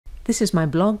This is my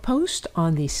blog post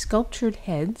on the sculptured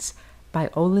heads by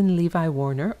Olin Levi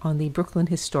Warner on the Brooklyn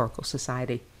Historical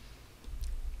Society.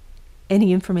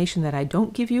 Any information that I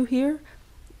don't give you here,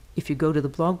 if you go to the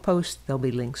blog post, there'll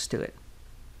be links to it.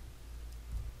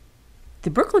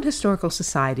 The Brooklyn Historical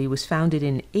Society was founded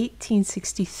in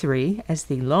 1863 as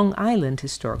the Long Island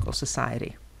Historical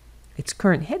Society. Its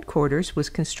current headquarters was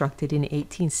constructed in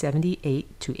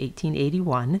 1878 to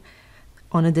 1881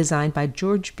 on a design by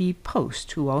George B.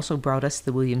 Post, who also brought us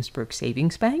the Williamsburg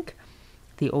Savings Bank,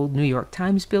 the old New York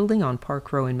Times building on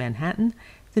Park Row in Manhattan,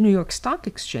 the New York Stock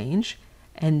Exchange,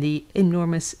 and the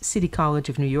enormous City College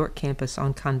of New York campus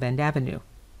on Convent Avenue.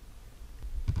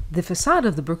 The facade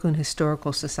of the Brooklyn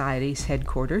Historical Society's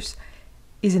headquarters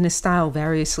is in a style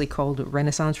variously called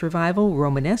Renaissance Revival,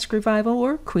 Romanesque Revival,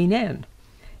 or Queen Anne.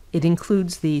 It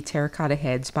includes the terracotta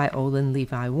heads by Olin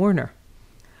Levi Warner.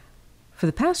 For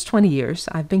the past 20 years,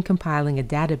 I've been compiling a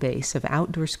database of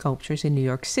outdoor sculptures in New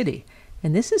York City,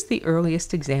 and this is the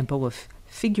earliest example of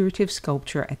figurative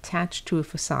sculpture attached to a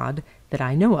facade that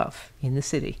I know of in the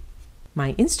city.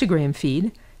 My Instagram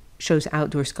feed shows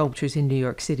outdoor sculptures in New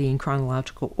York City in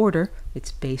chronological order.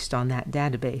 It's based on that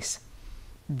database.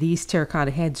 These terracotta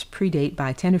heads predate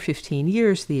by 10 or 15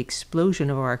 years the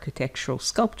explosion of architectural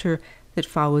sculpture that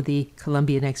followed the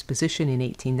Columbian Exposition in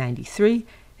 1893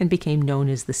 and became known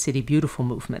as the City Beautiful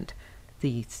movement.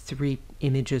 The three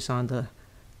images on the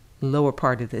lower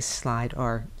part of this slide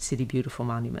are City Beautiful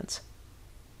monuments.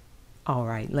 All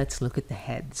right, let's look at the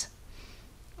heads.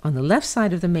 On the left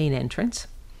side of the main entrance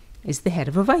is the head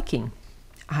of a Viking.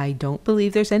 I don't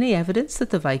believe there's any evidence that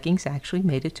the Vikings actually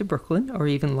made it to Brooklyn or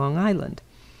even Long Island.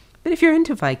 But if you're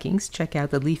into Vikings, check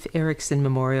out the Leif Erikson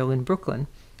Memorial in Brooklyn,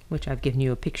 which I've given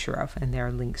you a picture of, and there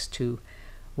are links to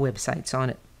websites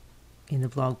on it in the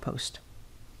blog post.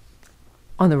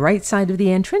 On the right side of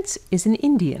the entrance is an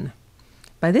Indian.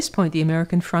 By this point, the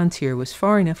American frontier was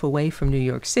far enough away from New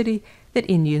York City that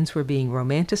Indians were being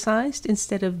romanticized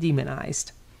instead of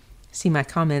demonized. See my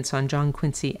comments on John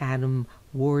Quincy Adams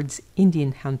Ward's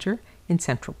Indian Hunter in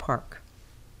Central Park.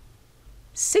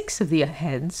 6 of the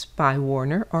heads by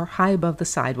Warner are high above the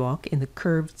sidewalk in the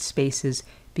curved spaces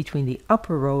between the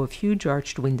upper row of huge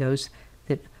arched windows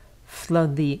that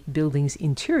flood the building's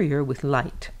interior with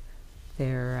light.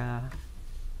 They're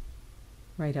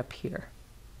right up here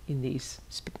in these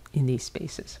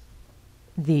spaces.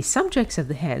 The subjects of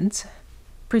the heads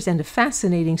present a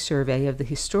fascinating survey of the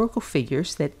historical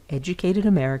figures that educated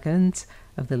Americans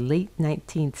of the late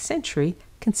 19th century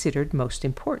considered most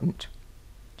important.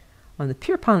 On the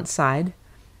Pierpont side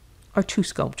are 2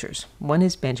 sculptures. One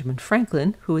is Benjamin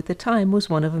Franklin, who at the time was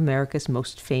one of America's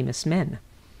most famous men.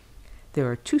 There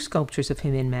are 2 sculptures of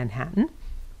him in Manhattan,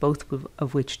 both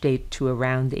of which date to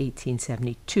around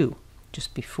 1872,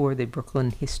 just before the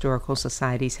Brooklyn Historical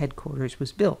Society's headquarters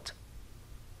was built.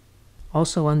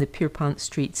 Also on the Pierpont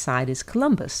Street side is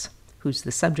Columbus, who's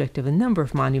the subject of a number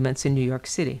of monuments in New York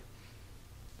City.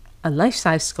 A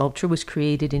life-size sculpture was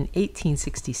created in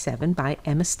 1867 by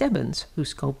Emma Stebbins, who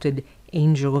sculpted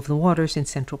Angel of the Waters in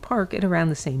Central Park at around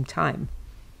the same time.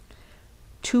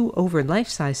 2 over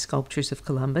life-size sculptures of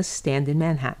Columbus stand in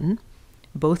Manhattan,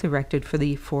 both erected for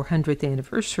the 400th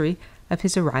anniversary of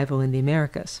his arrival in the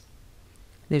Americas.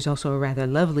 There's also a rather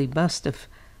lovely bust of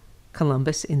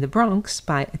Columbus in the Bronx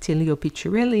by Attilio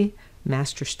Piccirilli,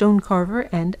 master stone carver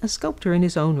and a sculptor in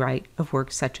his own right of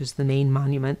works such as the Main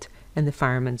Monument and the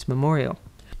Fireman's Memorial.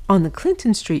 On the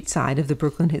Clinton Street side of the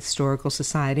Brooklyn Historical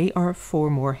Society are 4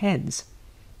 more heads.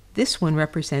 This one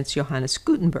represents Johannes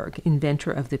Gutenberg,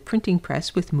 inventor of the printing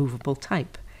press with movable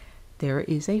type. There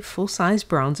is a full-size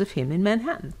bronze of him in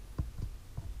Manhattan.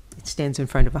 It stands in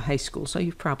front of a high school, so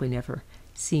you've probably never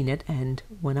seen it, and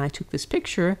when I took this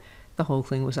picture, the whole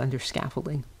thing was under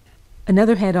scaffolding.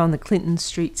 Another head on the Clinton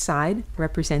Street side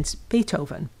represents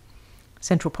Beethoven.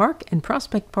 Central Park and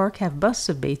Prospect Park have busts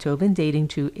of Beethoven dating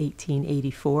to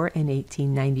 1884 and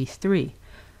 1893.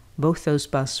 Both those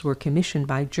busts were commissioned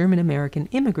by German-American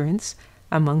immigrants,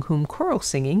 among whom choral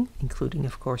singing, including,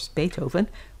 of course, Beethoven,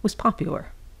 was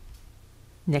popular.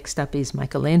 Next up is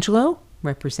Michelangelo,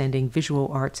 representing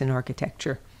visual arts and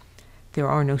architecture. There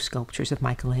are no sculptures of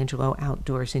Michelangelo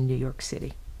outdoors in New York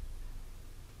City.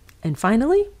 And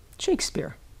finally,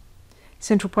 Shakespeare.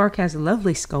 Central Park has a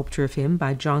lovely sculpture of him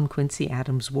by John Quincy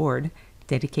Adams Ward,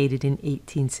 dedicated in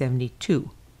 1872.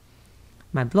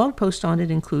 My blog post on it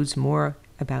includes more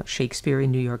about Shakespeare in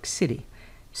New York City.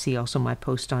 See also my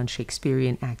post on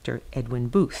Shakespearean actor Edwin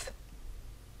Booth.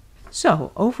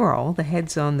 So, overall, the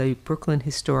heads on the Brooklyn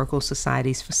Historical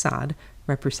Society's facade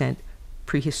represent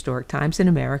prehistoric times in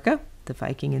America, the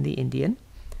Viking and the Indian,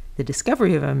 the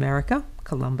discovery of America,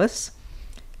 Columbus,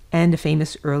 and a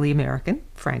famous early American,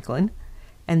 Franklin,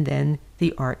 and then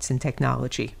the arts and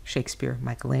technology, Shakespeare,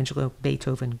 Michelangelo,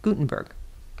 Beethoven, Gutenberg.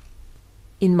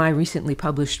 In my recently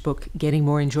published book, Getting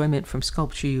More Enjoyment from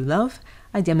Sculpture You Love,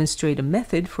 I demonstrate a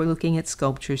method for looking at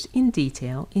sculptures in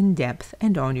detail, in depth,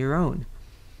 and on your own.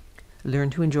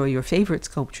 Learn to enjoy your favorite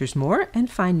sculptures more and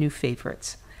find new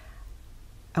favorites.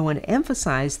 I want to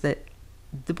emphasize that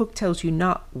the book tells you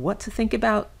not what to think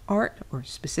about art or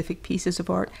specific pieces of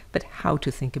art, but how to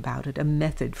think about it, a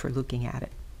method for looking at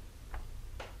it.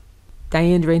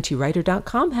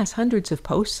 DianeDurantewriter.com has hundreds of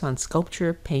posts on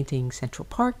sculpture, painting, Central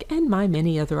Park, and my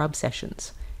many other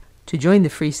obsessions. To join the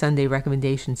free Sunday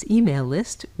Recommendations email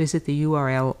list, visit the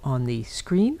URL on the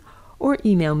screen or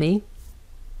email me,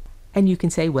 and you can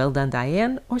say, "Well done,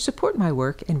 Diane," or support my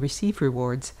work and receive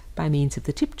rewards by means of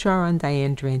the tip jar on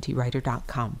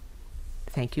DianeDurantewriter.com.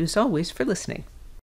 Thank you as always for listening.